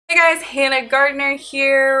Hey guys, Hannah Gardner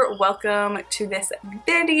here. Welcome to this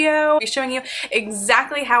video. I'll be showing you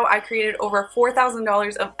exactly how I created over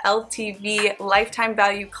 $4,000 of LTV lifetime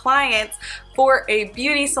value clients for a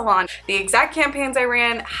beauty salon. The exact campaigns I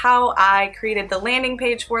ran, how I created the landing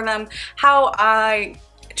page for them, how I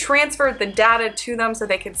transferred the data to them so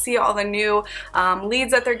they could see all the new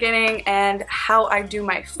leads that they're getting, and how I do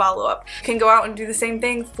my follow-up. You can go out and do the same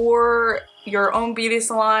thing for your own beauty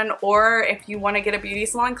salon, or if you want to get a beauty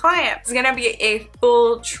salon client. It's gonna be a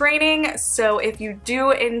full training, so if you do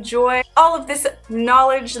enjoy all of this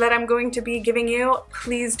knowledge that I'm going to be giving you,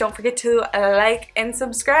 please don't forget to like and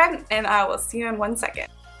subscribe, and I will see you in 1 second.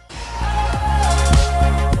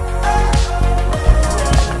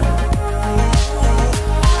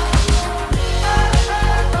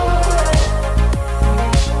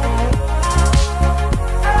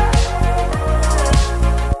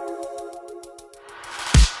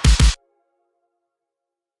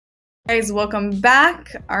 Guys, welcome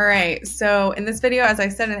back. Alright, so in this video, as I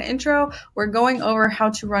said in the intro, we're going over how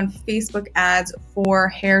to run Facebook ads for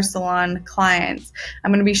hair salon clients.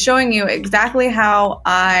 I'm going to be showing you exactly how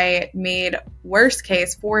I made, worst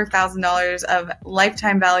case, $4,000 of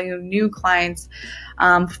lifetime value new clients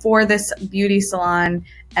for this beauty salon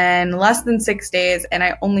in less than 6 days, and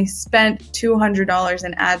I only spent $200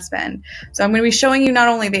 in ad spend. So I'm going to be showing you not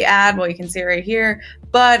only the ad, well, you can see it right here,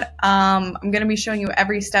 but I'm going to be showing you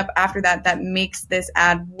every step after that that makes this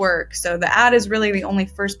ad work. So the ad is really the only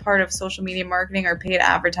first part of social media marketing or paid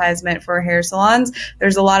advertisement for hair salons.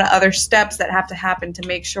 There's a lot of other steps that have to happen to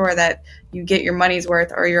make sure that you get your money's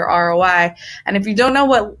worth or your ROI. And if you don't know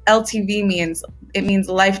what LTV means, it means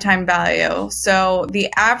lifetime value. So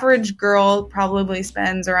the average girl probably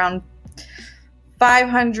spends around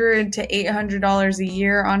 $500 to $800 a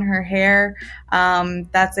year on her hair.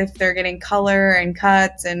 That's if they're getting color and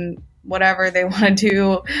cuts and whatever they want to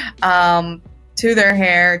do to their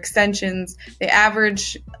hair, extensions. The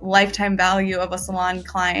average lifetime value of a salon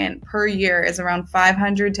client per year is around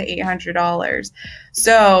 $500 to $800.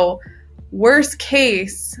 So worst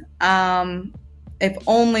case, if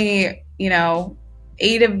only,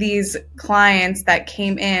 8 of these clients that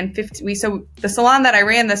came in, so the salon that I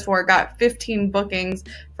ran this for got 15 bookings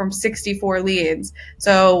from 64 leads.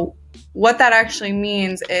 So what that actually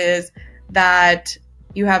means is that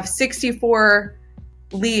you have 64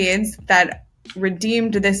 leads that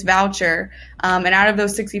redeemed this voucher, and out of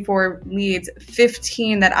those 64 leads,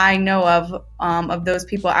 15 that I know of those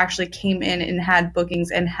people actually came in and had bookings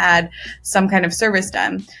and had some kind of service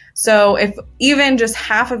done. So if even just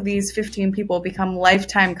half of these 15 people become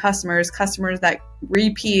lifetime customers that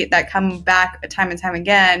repeat, that come back time and time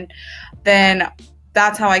again, then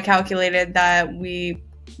that's how I calculated that we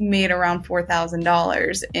made around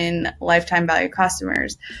 $4,000 in lifetime value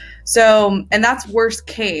customers. So, and that's worst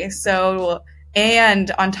case. So,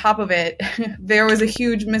 and on top of it, there was a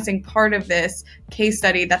huge missing part of this case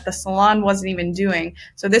study that the salon wasn't even doing.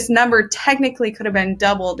 So this number technically could have been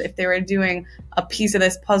doubled if they were doing a piece of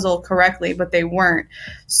this puzzle correctly, but they weren't.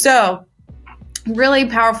 So really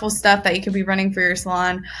powerful stuff that you could be running for your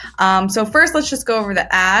salon. So first, let's just go over the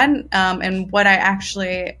ad and what I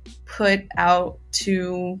actually put out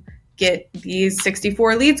to get these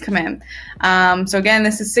 64 leads come in. So again,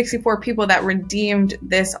 this is 64 people that redeemed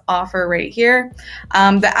this offer right here.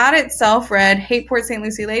 The ad itself read, "Hey Port St.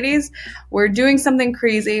 Lucie ladies, we're doing something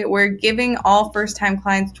crazy. We're giving all first-time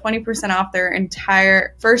clients 20% off their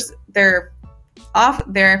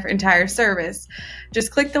entire service.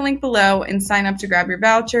 Just click the link below and sign up to grab your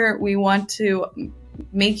voucher. We want to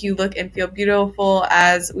make you look and feel beautiful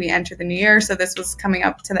as we enter the new year." So this was coming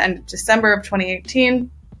up to the end of December of 2018.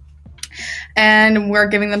 And we're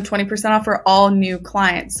giving them 20% off for all new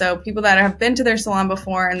clients. So people that have been to their salon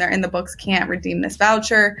before and they're in the books can't redeem this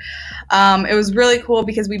voucher. It was really cool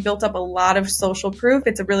because we built up a lot of social proof.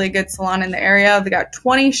 It's a really good salon in the area. They got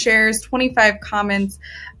 20 shares, 25 comments.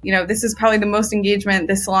 This is probably the most engagement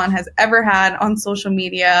this salon has ever had on social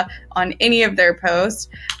media on any of their posts.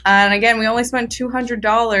 And again, we only spent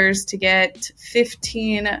 $200 to get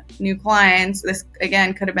 15 new clients. This,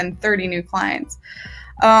 again, could have been 30 new clients.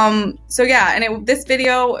 So yeah, and this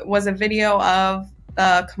video was a video of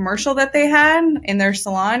a commercial that they had in their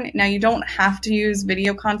salon. Now, you don't have to use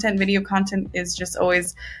video content. Video content is just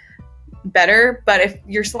always better. But if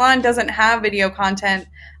your salon doesn't have video content,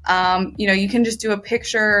 you can just do a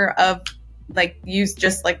picture of, use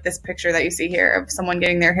just like this picture that you see here of someone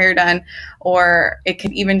getting their hair done, or it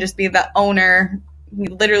could even just be the owner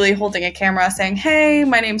literally holding a camera saying, "Hey,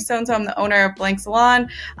 my name's so-and-so, I'm the owner of blank salon.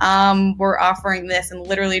 We're offering this," and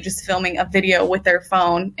literally just filming a video with their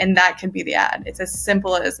phone, and that can be the ad. It's as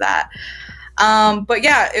simple as that. But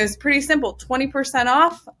yeah, it was pretty simple, 20%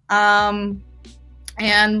 off.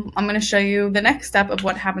 And I'm going to show you the next step of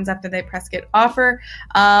what happens after they press get offer.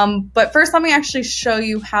 But first, let me actually show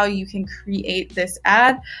you how you can create this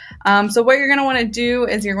ad. So what you're going to want to do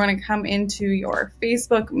is you're going to come into your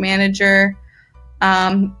Facebook manager.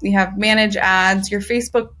 You have manage ads, your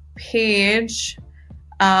Facebook page.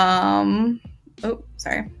 So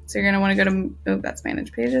you're going to want to go to, that's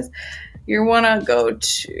manage pages. You want to go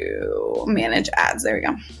to manage ads. There we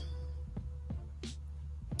go.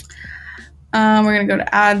 We're going to go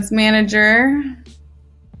to Ads Manager.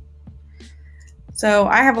 So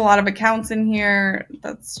I have a lot of accounts in here.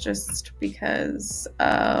 That's just because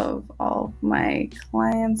of all of my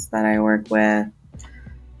clients that I work with.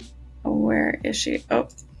 Where is she? Oh,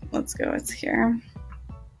 let's go. It's here.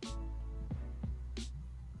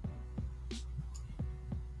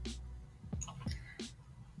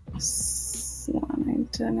 Salon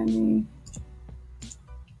Identity.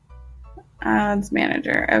 Ads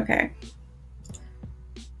Manager. Okay.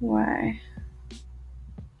 Why?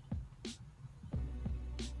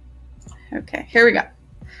 Okay, here we go.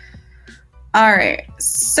 All right,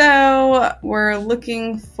 so we're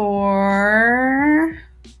looking for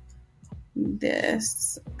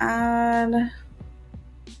this ad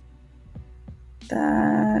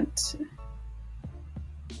that.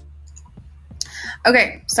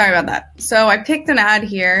 Okay, sorry about that. So I picked an ad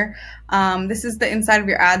here. This is the inside of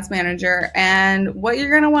your ads manager, and what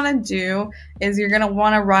you're going to want to do is you're going to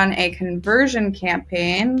want to run a conversion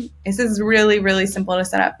campaign. This is really, really simple to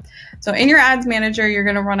set up. So in your ads manager, you're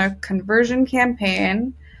going to run a conversion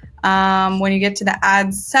campaign. When you get to the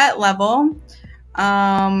ad set level,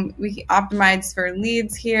 we optimize for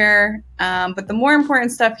leads here, but the more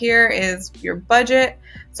important stuff here is your budget.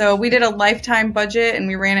 So we did a lifetime budget and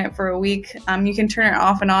we ran it for a week. You can turn it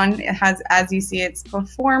off and on. It has, as you see, it's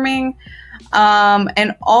performing.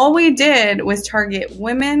 And all we did was target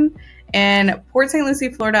women in Port St. Lucie,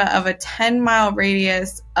 Florida, of a 10-mile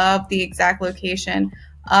radius of the exact location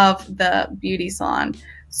of the beauty salon.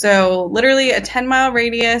 So literally a 10-mile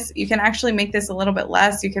radius. You can actually make this a little bit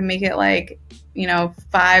less. You can make it like,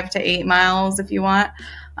 5 to 8 miles if you want.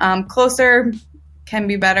 Closer can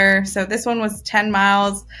be better. So this one was 10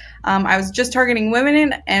 miles. I was just targeting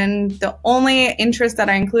women, and the only interest that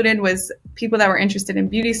I included was people that were interested in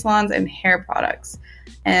beauty salons and hair products.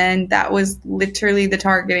 And that was literally the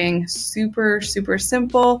targeting. Super, super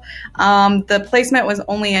simple. The placement was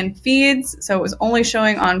only in feeds, so it was only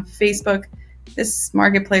showing on Facebook. This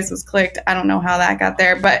marketplace was clicked. I don't know how that got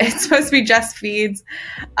there, but it's supposed to be just feeds.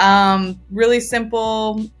 Really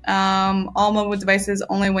simple. All mobile devices,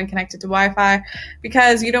 only when connected to Wi-Fi,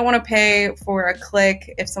 because you don't want to pay for a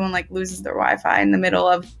click if someone loses their Wi-Fi in the middle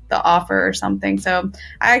of the offer or something. So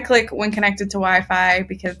I click when connected to Wi-Fi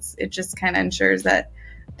because it just kind of ensures that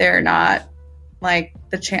they're not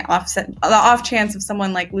the off chance of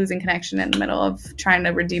someone losing connection in the middle of trying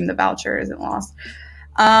to redeem the voucher isn't lost.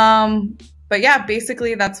 But yeah,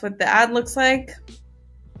 basically that's what the ad looks like.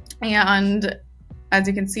 And as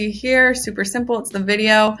you can see here, super simple. It's the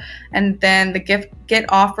video. And then the get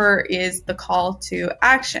offer is the call to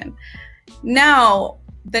action. Now,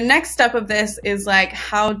 the next step of this is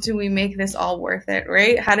how do we make this all worth it,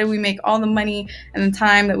 right? How do we make all the money and the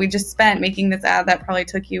time that we just spent making this ad that probably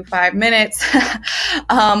took you 5 minutes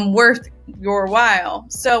worth your while?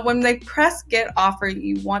 So when they press get offer,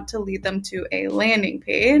 you want to lead them to a landing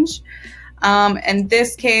page. In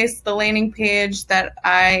this case, the landing page that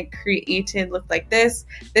I created looked like this.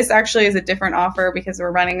 This actually is a different offer because we're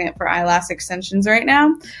running it for eyelash extensions right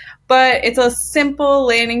now. But it's a simple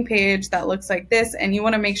landing page that looks like this, and you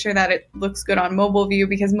want to make sure that it looks good on mobile view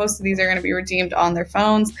because most of these are going to be redeemed on their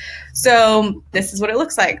phones. So this is what it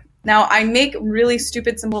looks like. Now, I make really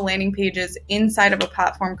stupid simple landing pages inside of a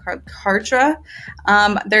platform called Kartra.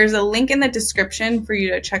 There's a link in the description for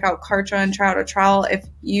you to check out Kartra and try out a trial if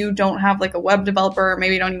you don't have a web developer, or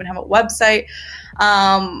maybe you don't even have a website,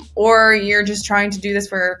 or you're just trying to do this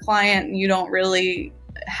for a client and you don't really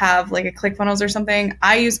have a ClickFunnels or something.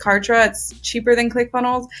 I use Kartra. It's cheaper than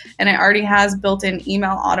ClickFunnels, and it already has built-in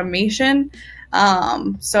email automation.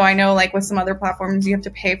 So I know with some other platforms you have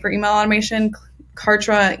to pay for email automation.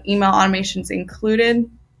 Kartra email automation's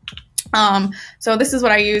included. So this is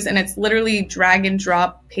what I use, and it's literally drag and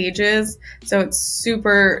drop pages. So it's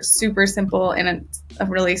super, super simple, and it's a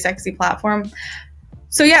really sexy platform.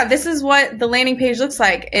 So yeah, this is what the landing page looks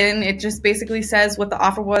like, and it just basically says what the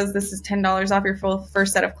offer was. This is $10 off your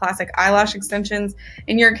first set of classic eyelash extensions.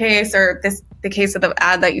 In your case, or the case of the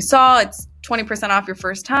ad that you saw, it's 20% off your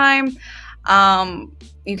first time.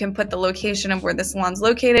 You can put the location of where the salon's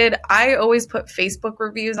located. I always put Facebook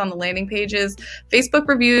reviews on the landing pages. Facebook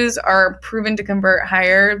reviews are proven to convert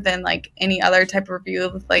higher than like any other type of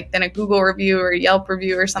review, like than a Google review or a Yelp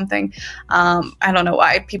review or something. I don't know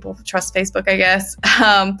why people trust Facebook, I guess.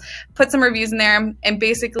 Put some reviews in there, and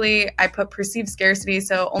basically I put perceived scarcity,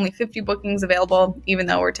 so only 50 bookings available, even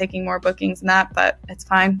though we're taking more bookings than that, but it's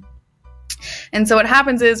fine. And so what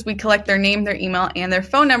happens is we collect their name, their email, and their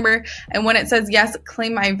phone number. And when it says, yes,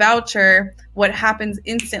 claim my voucher, what happens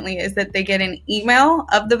instantly is that they get an email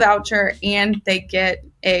of the voucher and they get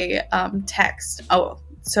a text.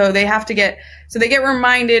 So they get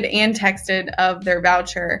reminded and texted of their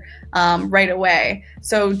voucher right away.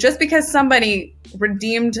 So just because somebody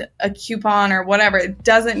redeemed a coupon or whatever, it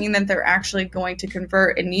doesn't mean that they're actually going to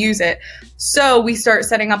convert and use it. So we start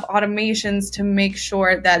setting up automations to make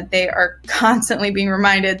sure that they are constantly being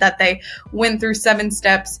reminded that they went through 7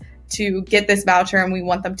 steps to get this voucher and we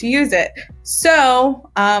want them to use it. So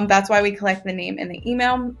that's why we collect the name and the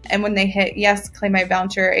email. And when they hit yes, claim my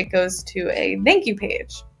voucher, it goes to a thank you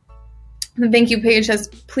page. The thank you page says,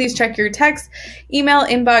 please check your text, email,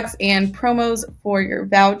 inbox, and promos for your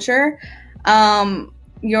voucher.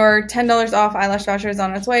 Your $10 off eyelash voucher is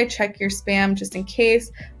on its way. Check your spam just in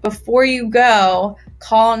case. Before you go,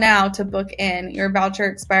 call now to book in. Your voucher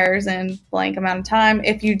expires in blank amount of time.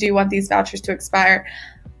 If you do want these vouchers to expire,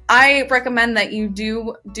 I recommend that you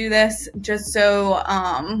do this just so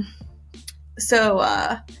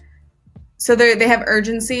they have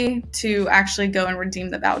urgency to actually go and redeem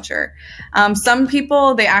the voucher. Some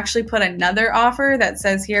people, they actually put another offer that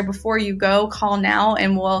says here, before you go, call now,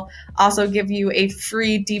 and we'll also give you a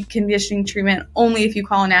free deep conditioning treatment only if you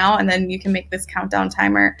call now, and then you can make this countdown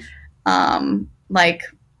timer like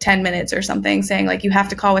 10 minutes or something, saying like you have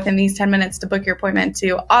to call within these 10 minutes to book your appointment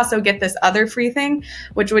to also get this other free thing,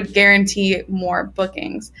 which would guarantee more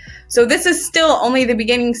bookings. So this is still only the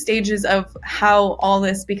beginning stages of how all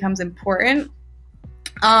this becomes important.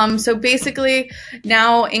 So basically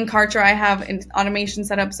now in Kartra, I have an automation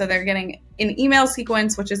set up so they're getting an email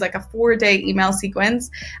sequence, which is like a 4-day email sequence.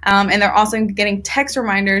 And they're also getting text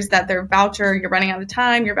reminders that their voucher, you're running out of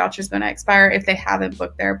time, your voucher is going to expire if they haven't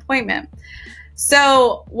booked their appointment.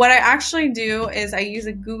 So what I actually do is I use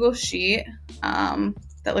a Google Sheet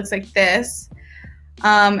that looks like this.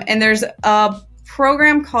 And there's a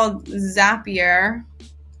program called Zapier.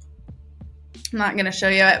 I'm not going to show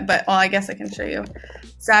you it, but well, I guess I can show you.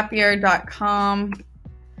 Zapier.com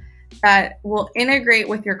that will integrate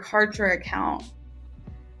with your Kartra account.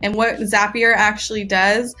 And what Zapier actually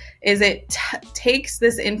does is it takes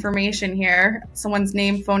this information here, someone's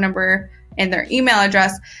name, phone number, and their email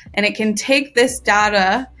address, and it can take this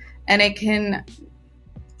data and it can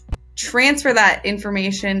transfer that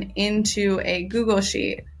information into a Google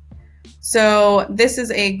Sheet. So this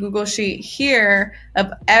is a Google Sheet here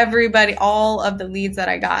of everybody, all of the leads that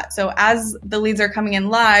I got. So as the leads are coming in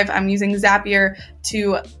live, I'm using Zapier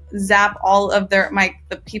to zap all of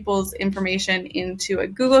the people's information into a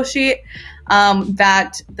Google Sheet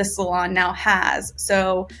that the salon now has.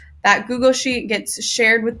 So that Google Sheet gets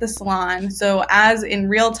shared with the salon. So as in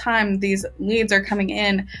real time these leads are coming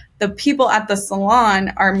in, the people at the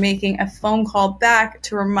salon are making a phone call back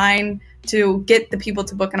to get the people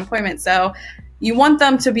to book an appointment. So you want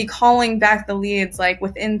them to be calling back the leads like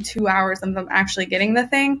within 2 hours of them actually getting the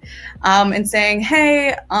thing, and saying,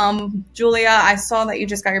 hey, Julia, I saw that you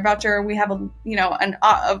just got your voucher. We have an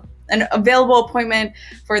available appointment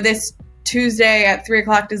for this Tuesday at 3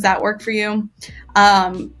 o'clock. Does that work for you?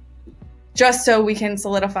 Just so we can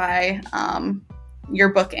solidify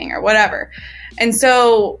your booking or whatever. And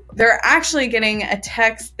so they're actually getting a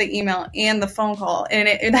text, the email, and the phone call.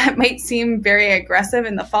 And that might seem very aggressive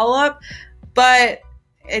in the follow-up, but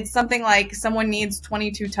it's something like someone needs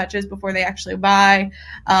 22 touches before they actually buy,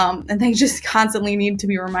 and they just constantly need to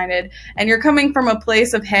be reminded. And you're coming from a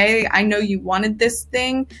place of, hey, I know you wanted this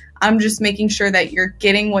thing. I'm just making sure that you're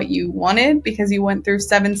getting what you wanted because you went through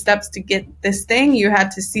 7 steps to get this thing. You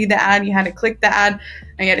had to see the ad, you had to click the ad,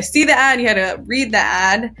 and you had to see the ad, you had to read the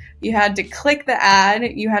ad, you had to click the ad,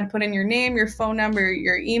 you had to put in your name, your phone number,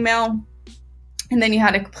 your email, and then you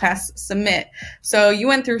had to press submit. So you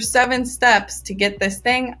went through 7 steps to get this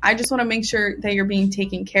thing. I just want to make sure that you're being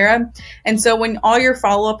taken care of. And so when all your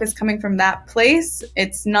follow-up is coming from that place,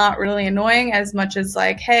 it's not really annoying as much as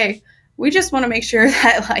like, hey, we just want to make sure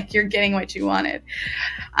that like you're getting what you wanted.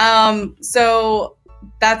 So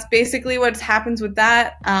that's basically what happens with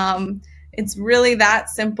that. It's really that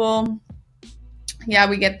simple. Yeah,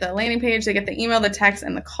 we get the landing page, they get the email, the text,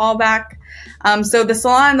 and the callback. So the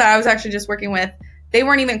salon that I was actually just working with, they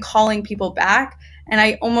weren't even calling people back. And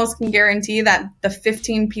I almost can guarantee that the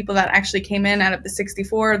 15 people that actually came in out of the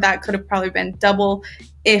 64, that could have probably been double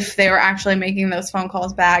if they were actually making those phone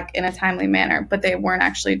calls back in a timely manner, but they weren't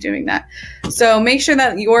actually doing that. So make sure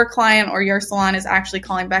that your client or your salon is actually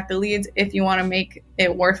calling back the leads if you want to make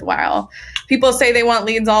it worthwhile. People say they want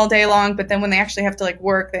leads all day long, but then when they actually have to like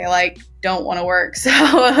work, they like don't want to work. So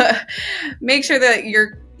make sure that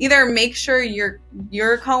make sure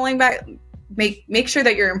you're calling back, make sure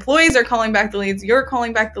that your employees are calling back the leads, you're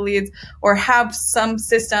calling back the leads, or have some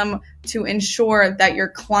system to ensure that your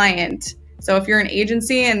client, so if you're an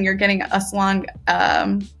agency and you're getting a salon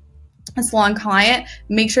client,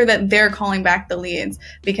 make sure that they're calling back the leads,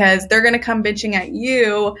 because they're going to come bitching at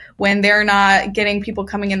you when they're not getting people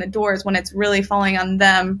coming in the doors, when it's really falling on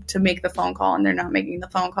them to make the phone call and they're not making the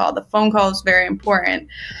phone call. The phone call is very important.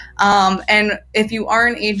 And if you are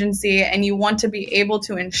an agency and you want to be able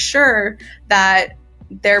to ensure that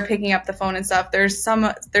they're picking up the phone and stuff, there's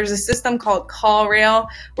a system called CallRail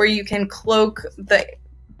where you can cloak the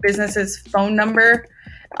business's phone number.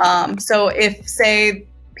 So if, say,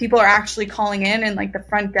 people are actually calling in and like the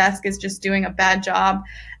front desk is just doing a bad job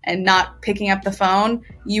and not picking up the phone,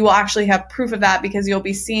 you will actually have proof of that, because you'll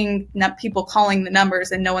be seeing people calling the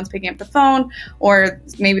numbers and no one's picking up the phone, or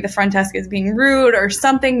maybe the front desk is being rude or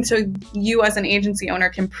something, so you as an agency owner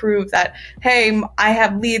can prove that, hey, I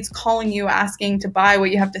have leads calling you asking to buy what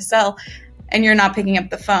you have to sell and you're not picking up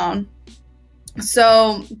the phone.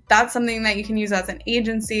 So that's something that you can use as an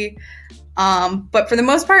agency. But for the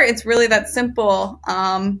most part, it's really that simple.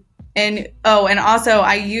 And also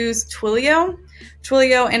I use Twilio.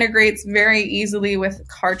 Twilio integrates very easily with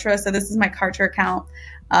Kartra. So this is my Kartra account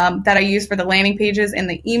that I use for the landing pages and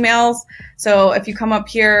the emails. So if you come up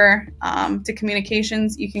here to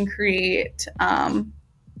communications, you can create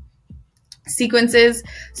sequences.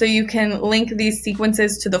 So you can link these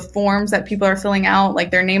sequences to the forms that people are filling out,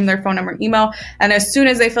 like their name, their phone number, email. And as soon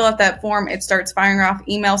as they fill out that form, it starts firing off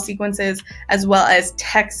email sequences as well as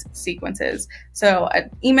text sequences. So an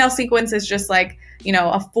email sequence is just like,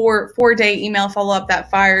 a four-day email follow-up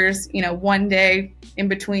that fires, 1 day in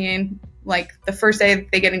between. Like the first day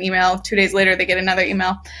they get an email, 2 days later they get another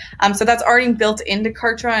email. So that's already built into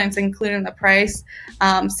Kartra and it's included in the price.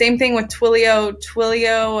 Same thing with Twilio.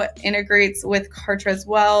 Twilio integrates with Kartra as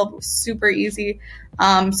well. Super easy.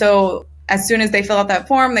 So as soon as they fill out that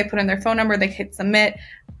form, they put in their phone number, they hit submit.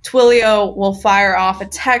 Twilio will fire off a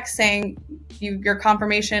text saying your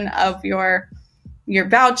confirmation of your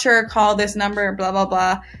voucher, call this number, blah, blah,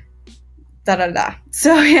 blah.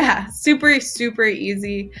 So yeah, super, super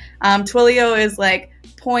easy. Twilio is like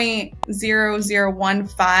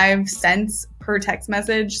 0.0015 cents per text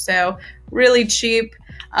message. So really cheap,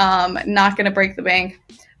 not going to break the bank.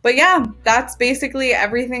 But yeah, that's basically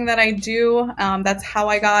everything that I do. That's how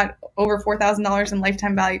I got over $4,000 in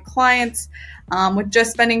lifetime value clients with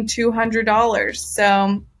just spending $200.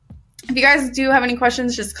 So if you guys do have any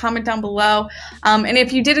questions, just comment down below. And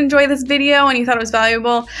if you did enjoy this video and you thought it was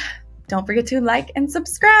valuable, don't forget to like and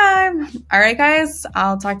subscribe. All right, guys,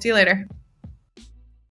 I'll talk to you later.